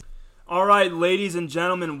All right, ladies and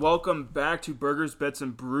gentlemen, welcome back to Burgers, Bets,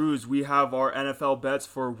 and Brews. We have our NFL bets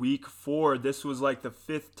for week 4. This was like the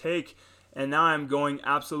 5th take, and now I'm going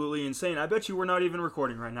absolutely insane. I bet you we're not even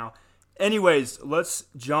recording right now. Anyways, let's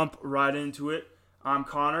jump right into it. I'm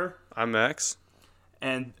Connor. I'm Max.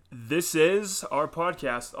 And this is our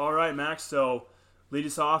podcast. All right, Max, so lead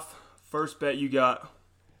us off. First bet you got.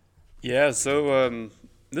 Yeah, so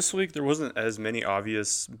this week there wasn't as many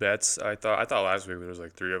obvious bets. I thought last week there was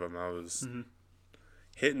like 3 of them. I was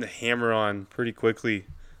hitting the hammer on pretty quickly,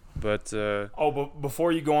 but But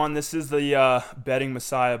before you go on, this is the betting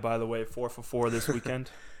messiah, by the way, 4 for 4 this weekend.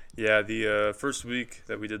 yeah, the first week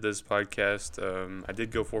that we did this podcast, I did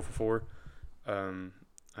go 4 for 4.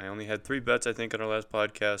 I only had 3 bets, I think, on our last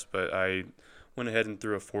podcast, but I went ahead and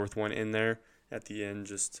threw a 4th one in there at the end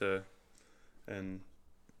just to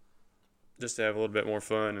have a little bit more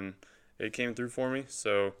fun, and it came through for me.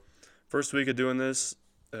 So first week of doing this,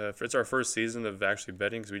 it's our first season of actually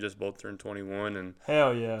betting because we just both turned 21, and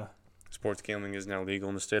Hell yeah. sports gambling is now legal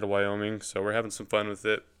in the state of Wyoming, so we're having some fun with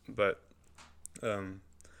it. But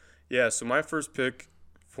so my first pick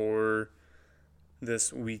for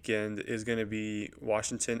this weekend is going to be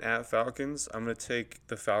Washington at Falcons. I'm going to take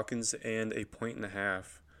the Falcons and a 1.5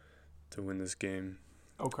 to win this game.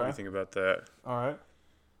 Okay. What do you think about that? All right.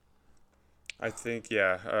 I think,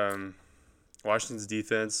 Washington's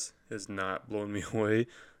defense is not blowing me away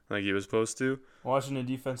like he was supposed to. Washington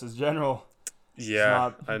defense is general. Yeah,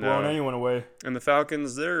 it's I not know. blowing anyone away. And the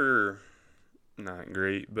Falcons, they're not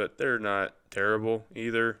great, but they're not terrible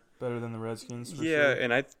either. Better than the Redskins, for Yeah, sure.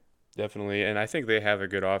 and I think they have a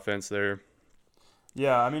good offense there.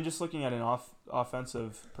 Yeah, I mean, just looking at an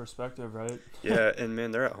offensive perspective, right? Yeah, and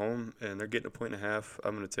man, they're at home and they're getting a 1.5.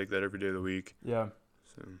 I'm gonna take that every day of the week. Yeah.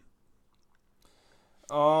 So.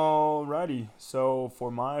 Alrighty. So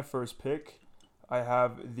for my first pick, I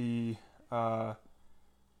have the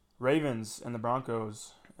Ravens and the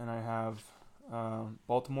Broncos, and I have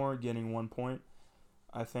Baltimore getting 1 point.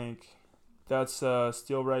 I think that's a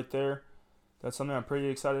steal right there. That's something I'm pretty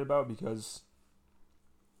excited about because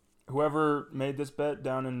whoever made this bet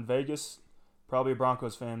down in Vegas, probably a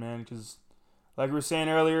Broncos fan, man, because like we were saying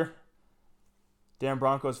earlier, damn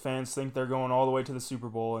Broncos fans think they're going all the way to the Super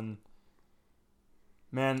Bowl, and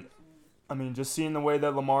man, I mean, just seeing the way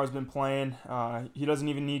that Lamar's been playing, he doesn't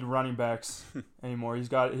even need running backs anymore. He's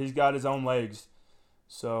got his own legs.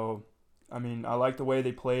 So, I mean, I like the way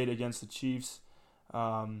they played against the Chiefs.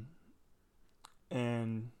 And,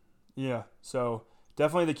 yeah, so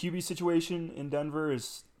definitely the QB situation in Denver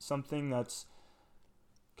is something that's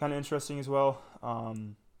kind of interesting as well.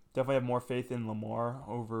 Definitely have more faith in Lamar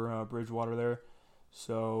over Bridgewater there.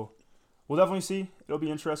 So we'll definitely see. It'll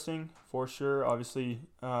be interesting for sure. Obviously,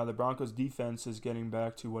 the Broncos' defense is getting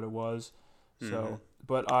back to what it was. So,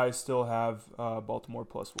 but I still have Baltimore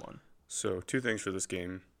 +1. So 2 things for this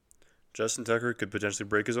game. Justin Tucker could potentially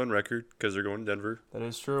break his own record because they're going to Denver. That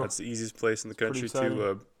is true. That's the easiest place in the country pretty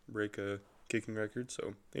to break a kicking record.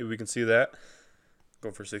 So maybe we can see that.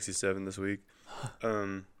 Going for 67 this week.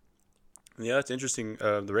 Yeah, it's interesting.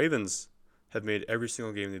 The Ravens have made every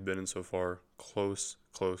single game they've been in so far close.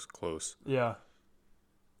 Yeah.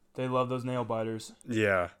 They love those nail biters.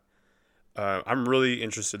 Yeah. I'm really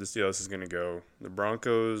interested to see how this is going to go. The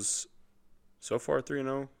Broncos, so far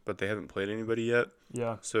 3-0, but they haven't played anybody yet.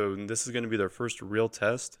 Yeah. So this is going to be their first real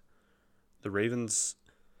test. The Ravens,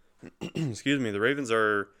 the Ravens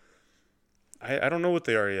are, I don't know what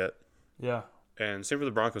they are yet. Yeah. And same for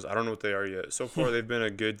the Broncos. I don't know what they are yet. So far, they've been a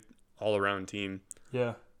good all-around team.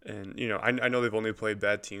 Yeah. And, I know they've only played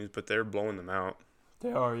bad teams, but they're blowing them out.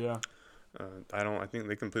 They are, yeah. I think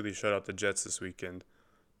they completely shut out the Jets this weekend.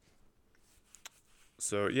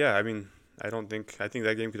 So, yeah, I mean, I think that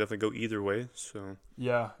game could definitely go either way. So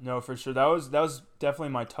Yeah, no, for sure. That was definitely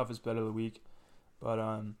my toughest bet of the week.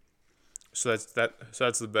 But So that's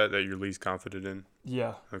the bet that you're least confident in.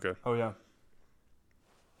 yeah. Okay. Oh yeah.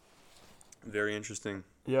 Very interesting.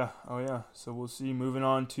 Yeah. Oh yeah. So we'll see. Moving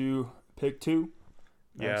on to pick 2.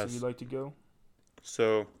 Max, Yes. if you'd like to go.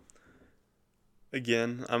 So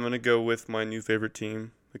again, I'm gonna go with my new favorite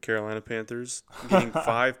team, the Carolina Panthers, getting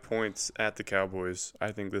 5 points at the Cowboys.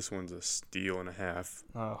 I think this one's a steal and a half.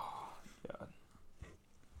 Oh, God.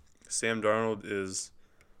 Sam Darnold is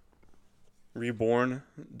reborn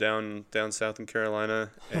down south in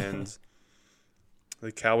Carolina, and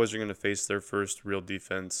the Cowboys are going to face their first real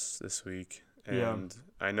defense this week. And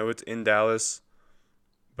Yeah. I know it's in Dallas,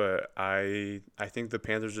 but I think the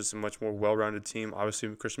Panthers are just a much more well-rounded team.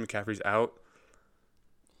 Obviously, Christian McCaffrey's out,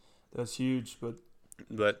 That's huge, but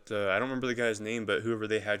I don't remember the guy's name, but whoever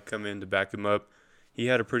they had come in to back him up, he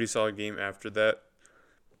had a pretty solid game after that.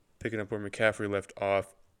 picking up where McCaffrey left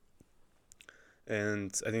off.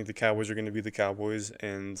 And I think the Cowboys are going to be the Cowboys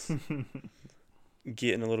and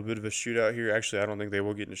get in a little bit of a shootout here. Actually, I don't think they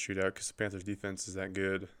will get in a shootout because the Panthers' defense is that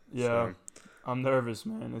good. Yeah, So, I'm nervous,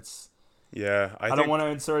 man. I think don't want to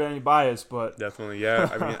insert any bias, but definitely, yeah.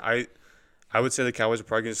 I mean, I would say the Cowboys are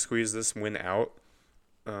probably going to squeeze this win out.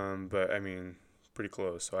 But I mean, pretty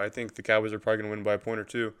close. So I think the Cowboys are probably going to win by a point or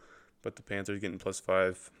two. But the Panthers getting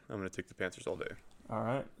 +5. I'm going to take the Panthers all day. All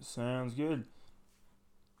right, sounds good.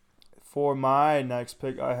 For my next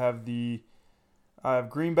pick, I have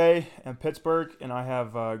Green Bay and Pittsburgh, and I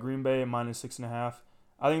have Green Bay -6.5.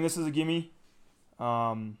 I think this is a gimme.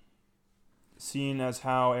 Seeing as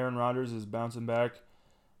how Aaron Rodgers is bouncing back.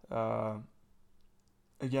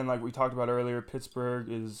 Again, like we talked about earlier, Pittsburgh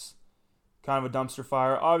is kind of a dumpster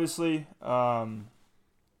fire. Obviously,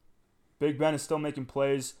 Big Ben is still making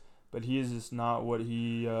plays, but he is just not what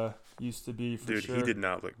he used to be for sure. Dude, he did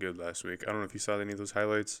not look good last week. I don't know if you saw any of those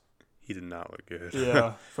highlights. He did not look good.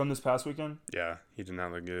 Yeah, from this past weekend? Yeah, he did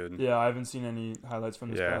not look good. Yeah, I haven't seen any highlights from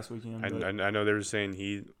this past weekend. I know they were saying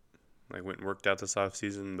he went and worked out this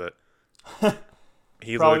offseason, but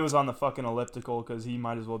he probably was on the fucking elliptical because he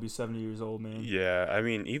might as well be 70 years old, man. Yeah, I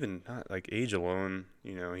mean, even not age alone,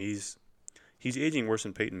 he's aging worse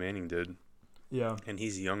than Peyton Manning did. Yeah. And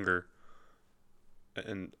he's younger.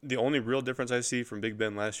 And the only real difference I see from Big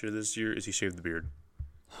Ben last year to this year is he shaved the beard.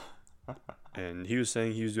 And he was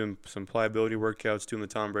saying he was doing some pliability workouts, doing the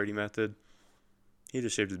Tom Brady method. He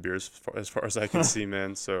just shaved his beard as far as I can see,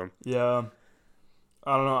 man. So yeah,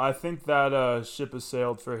 I don't know. I think that ship has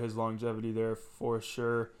sailed for his longevity there for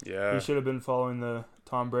sure. Yeah, he should have been following the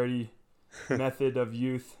Tom Brady method of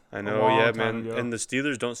youth. I know, yeah, man. And the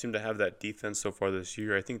Steelers don't seem to have that defense so far this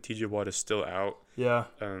year. I think T.J. Watt is still out. Yeah.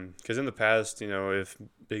 Because in the past, if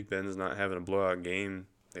Big Ben's not having a blowout game,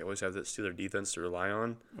 they always have that Steeler defense to rely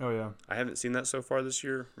on. Oh, yeah. I haven't seen that so far this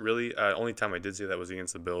year, really. Only time I did see that was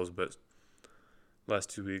against the Bills, but last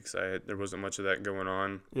 2 weeks there wasn't much of that going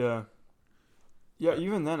on. Yeah. Yeah,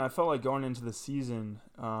 even then, I felt like going into the season,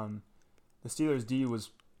 the Steelers' D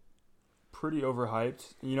was pretty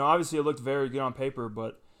overhyped. Obviously it looked very good on paper,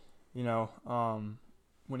 but,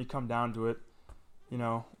 when you come down to it,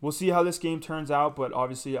 we'll see how this game turns out, but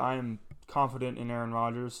obviously I am confident in Aaron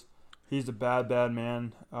Rodgers. He's a bad, bad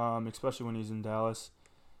man, especially when he's in Dallas.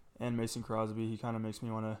 And Mason Crosby, he kind of makes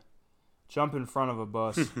me want to jump in front of a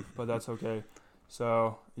bus, but that's okay.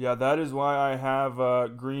 So, yeah, that is why I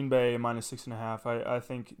have Green Bay -6.5. I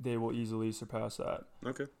think they will easily surpass that.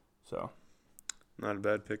 Okay. So, not a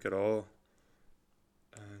bad pick at all.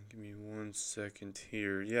 Give me 1 second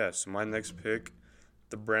here. Yeah, so my next pick,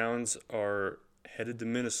 the Browns are headed to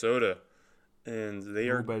Minnesota, and they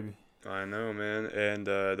are. Baby. I know, man. And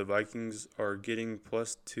the Vikings are getting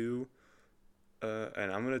 +2.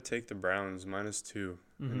 And I'm going to take the Browns -2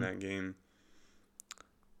 in that game.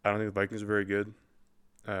 I don't think the Vikings are very good.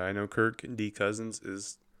 I know Kirk D. Cousins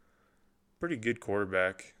is a pretty good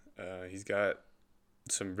quarterback. He's got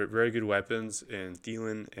some very good weapons in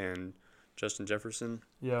Thielen and Justin Jefferson.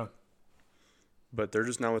 Yeah. But they're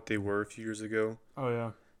just not what they were a few years ago. Oh,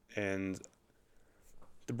 yeah. And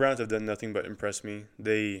the Browns have done nothing but impress me.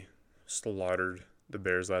 They slaughtered the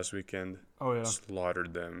Bears last weekend. Oh, yeah.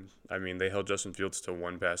 Slaughtered them. I mean, they held Justin Fields to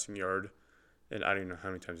 1 passing yard. And I don't even know how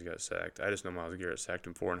many times he got sacked. I just know Myles Garrett sacked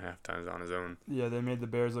him 4.5 times on his own. Yeah, they made the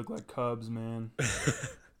Bears look like Cubs, man.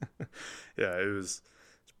 Yeah, it's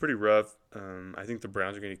pretty rough. I think the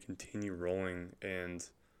Browns are going to continue rolling, and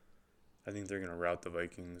I think they're going to rout the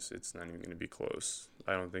Vikings. It's not even going to be close.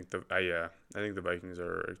 I think the Vikings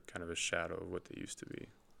are kind of a shadow of what they used to be.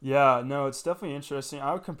 Yeah, no, it's definitely interesting.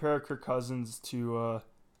 I would compare Kirk Cousins to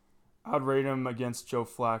I would rate him against Joe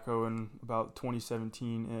Flacco in about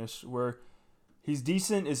 2017-ish, where he's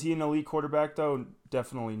decent. Is he an elite quarterback, though?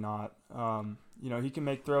 Definitely not. He can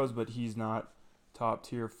make throws, but he's not top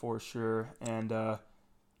tier for sure. And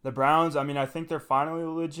the Browns, I think they're finally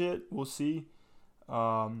legit. We'll see.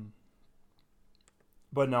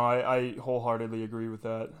 But no, I wholeheartedly agree with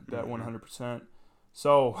that 100%.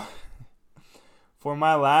 So, for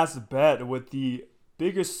my last bet with the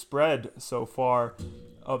biggest spread so far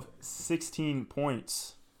of 16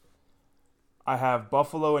 points, I have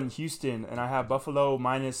Buffalo and Houston, and I have Buffalo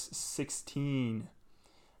 -16.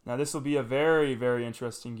 Now, this will be a very, very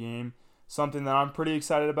interesting game. Something that I'm pretty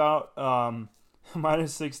excited about.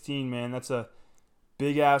 -16, man. That's a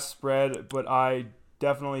big-ass spread, but I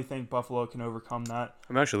definitely think Buffalo can overcome that.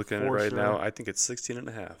 I'm actually looking at it right now. I think it's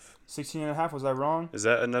 16.5. 16.5? Was I wrong? Is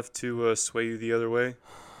that enough to sway you the other way?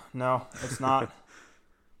 No, it's not.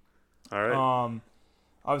 All right.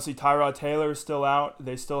 Obviously, Tyrod Taylor is still out.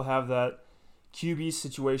 They still have that QB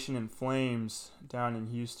situation in Flames down in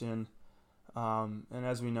Houston. And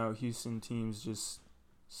as we know, Houston teams just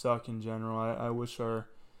suck in general. I wish our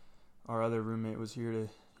other roommate was here to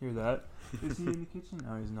hear that. Is he in the kitchen?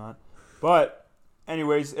 No, he's not. But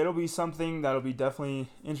anyways, it'll be something that'll be definitely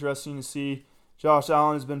interesting to see. Josh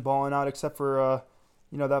Allen has been balling out except for,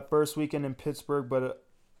 that first weekend in Pittsburgh. But,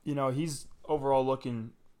 he's overall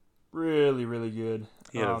looking really, really good.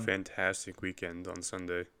 He had a fantastic weekend on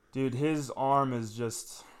Sunday. Dude, his arm is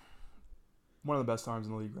just one of the best arms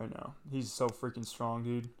in the league right now. He's so freaking strong,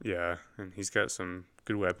 dude. Yeah, and he's got some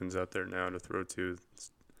good weapons out there now to throw to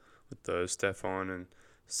with Stephon and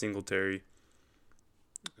Singletary.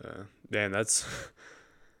 Man, that's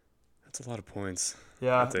a lot of points.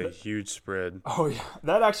 Yeah. That's a huge spread. Oh, yeah.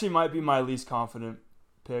 That actually might be my least confident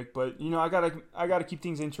pick, but, I gotta keep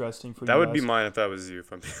things interesting for you That would guys. be mine if that was you,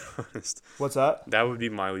 if I'm being honest. What's that? That would be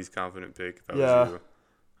my least confident pick if I was you.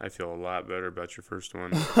 I feel a lot better about your first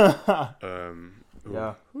one.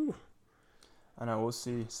 Yeah. Whew. I know, we'll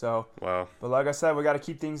see. So, Wow. but like I said, we got to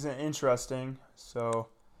keep things interesting. So,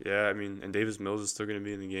 Yeah, I mean, and Davis Mills is still going to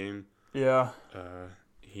be in the game. yeah.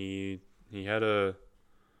 He had a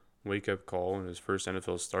wake-up call in his first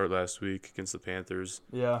NFL start last week against the Panthers.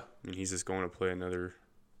 Yeah. I mean, he's just going to play another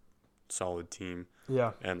solid team.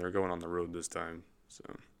 Yeah. And they're going on the road this time. So,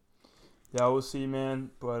 Yeah, we'll see,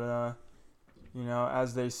 man. But,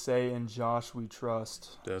 as they say in Josh, we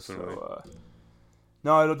trust. Definitely. So,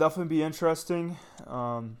 no, it'll definitely be interesting.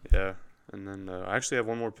 Yeah. And then I actually have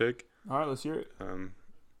one more pick. All right, let's hear it.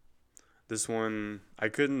 This one, I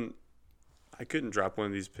couldn't drop one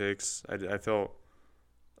of these picks. I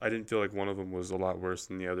didn't feel like one of them was a lot worse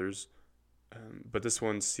than the others. But this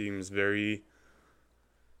one seems like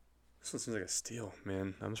a steal,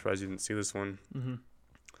 man. I'm surprised you didn't see this one. Mm-hmm.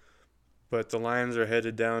 But the Lions are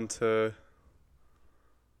headed down to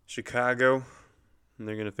Chicago, and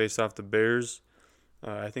they're going to face off the Bears.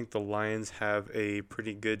 I think the Lions have a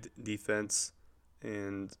pretty good defense,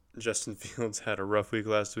 and Justin Fields had a rough week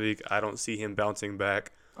last week. I don't see him bouncing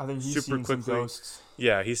back. I think he's super seen quickly. some ghosts.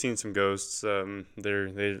 Yeah, he's seen some ghosts.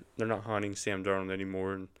 They're not haunting Sam Darnold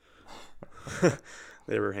anymore, and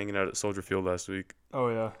they were hanging out at Soldier Field last week. Oh,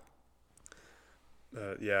 yeah.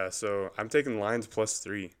 Yeah, so I'm taking Lions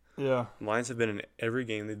 +3. Yeah. Lions have been in every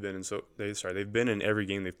game they've been in. They've been in every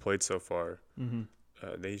game they've played so far. Mm-hmm.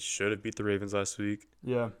 They should have beat the Ravens last week.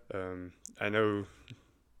 Yeah. I know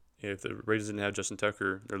if the Raiders didn't have Justin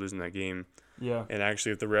Tucker, they're losing that game. Yeah. And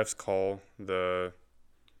actually, if the refs call the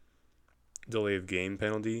delay of game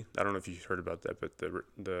penalty, I don't know if you heard about that, but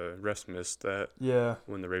the refs missed that. Yeah.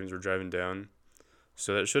 When the Ravens were driving down.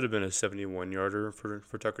 So that should have been a 71-yarder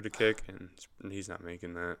for Tucker to kick, and he's not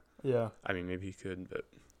making that. Yeah. I mean, maybe he could, but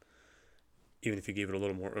even if he gave it a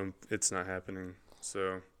little more oomph, it's not happening.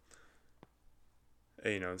 So,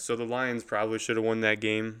 so the Lions probably should have won that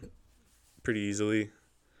game pretty easily.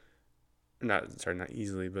 Not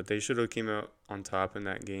easily, but they should have came out on top in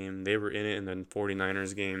that game. They were in it in the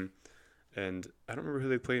 49ers game, and I don't remember who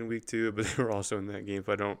they played in week 2, but they were also in that game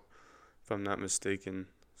if I'm not mistaken.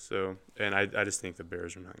 So, and I just think the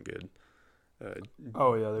Bears are not good.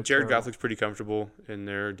 Oh yeah, they're Jared terrible. Goff's pretty comfortable in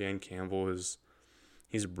there. Dan Campbell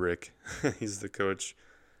he's a brick. He's the coach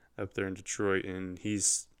up there in Detroit, and he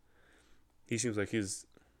seems like he's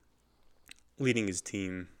leading his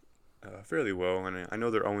team fairly well. And I know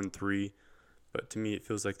they're 0-3, but to me it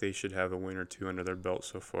feels like they should have a win or two under their belt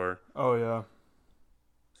so far. Oh yeah.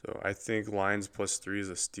 So I think Lions +3 is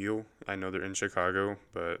a steal. I know they're in Chicago,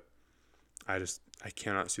 but I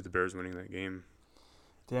cannot see the Bears winning that game.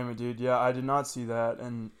 Damn it, dude. Yeah, I did not see that,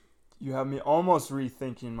 and you have me almost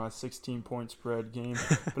rethinking my 16-point spread game.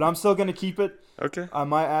 But I'm still gonna keep it. Okay. I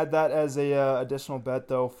might add that as a additional bet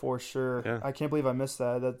though, for sure. Yeah. I can't believe I missed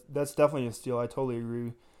that. That's definitely a steal. I totally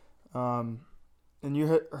agree. And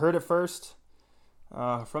you heard it first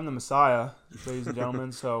from the Messiah, ladies and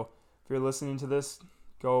gentlemen. So if you're listening to this,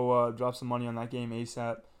 go drop some money on that game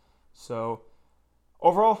ASAP. So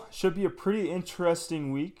overall, should be a pretty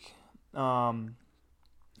interesting week.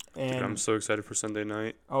 And Dude, I'm so excited for Sunday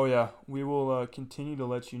night. oh yeah, we will continue to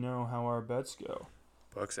let you know how our bets go.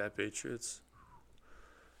 Bucks at Patriots.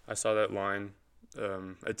 I saw that line.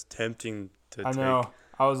 It's tempting to I take. know.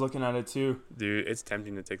 I was looking at it too. Dude, it's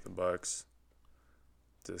tempting to take the Bucks.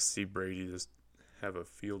 To see Brady just have a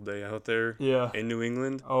field day out there Yeah. in New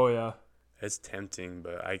England. Oh yeah. It's tempting,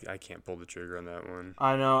 but I can't pull the trigger on that one.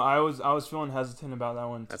 I know. I was feeling hesitant about that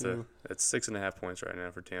one too. That's 6.5 points right now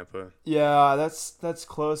for Tampa. Yeah, that's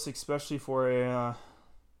close, especially for a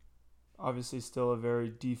obviously still a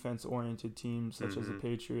very defense-oriented team such as the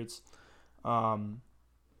Patriots.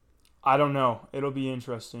 I don't know. It'll be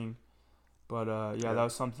interesting, But Yeah. that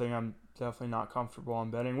was something I'm definitely not comfortable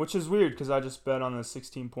on betting, which is weird because I just bet on a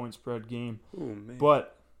 16-point spread game. Oh man.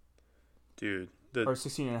 But Dude, or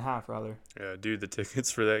 16.5 rather. yeah, dude, the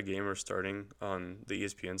tickets for that game are starting on the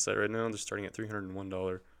ESPN site right now. They're starting at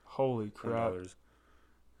 $301. Holy crap! $1.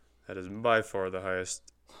 That is by far the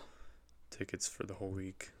highest tickets for the whole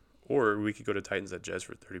week. Or we could go to Titans at Jets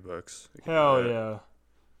for $30. Hell yeah,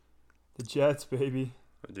 the Jets, baby.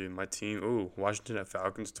 Dude, my team. Oh, Washington at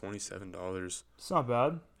Falcons, $27. It's not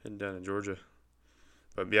bad. Heading down to Georgia.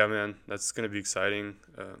 But yeah, man, that's gonna be exciting.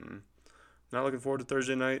 Not looking forward to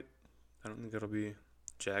Thursday night. I don't think it'll be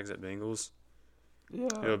Jags at Bengals. Yeah.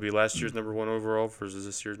 It'll be last year's number 1 overall versus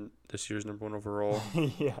this year's number 1 overall.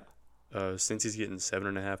 Yeah. Since he's getting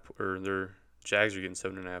 7.5, or their Jags are getting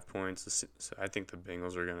 7.5 points, so I think the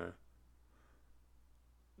Bengals are gonna.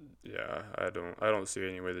 Yeah, I don't see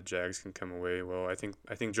any way the Jags can come away well. I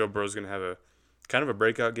think Joe Burrow's gonna have a kind of a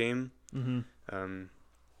breakout game. Mm-hmm.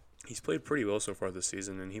 He's played pretty well so far this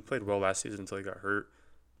season, and he played well last season until he got hurt.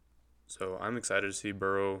 So I'm excited to see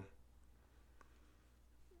Burrow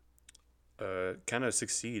kind of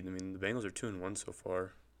succeed. I mean, the Bengals are 2-1 so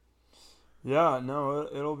far. Yeah, no,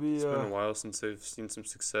 it'll be. It's been a while since they've seen some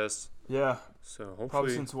success. Yeah. So hopefully,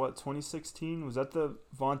 Probably since 2016? Was that the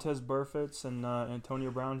Vontaze Burficts and Antonio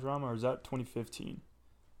Brown drama, or was that 2015?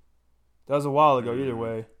 That was a while ago. Either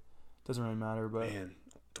way, doesn't really matter. But man,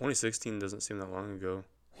 2016 doesn't seem that long ago.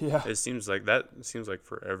 yeah, It seems like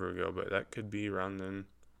forever ago, but that could be around then.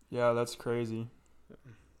 yeah, that's crazy.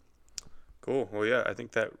 Cool. Well, yeah, I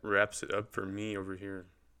think that wraps it up for me over here.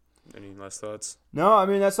 Any last thoughts? No, I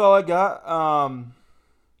mean that's all I got.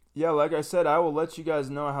 Yeah, like I said, I will let you guys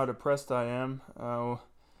know how depressed I am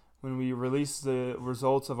when we release the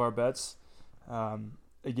results of our bets.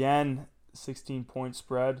 Again, 16-point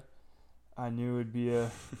spread. I knew it would be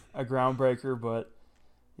a groundbreaker, but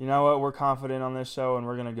you know what? We're confident on this show, and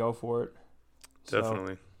we're gonna go for it.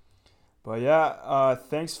 Definitely. But yeah,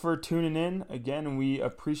 thanks for tuning in. Again, we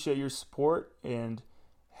appreciate your support, and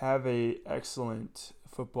have a excellent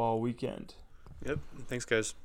football weekend. Yep. Thanks, guys.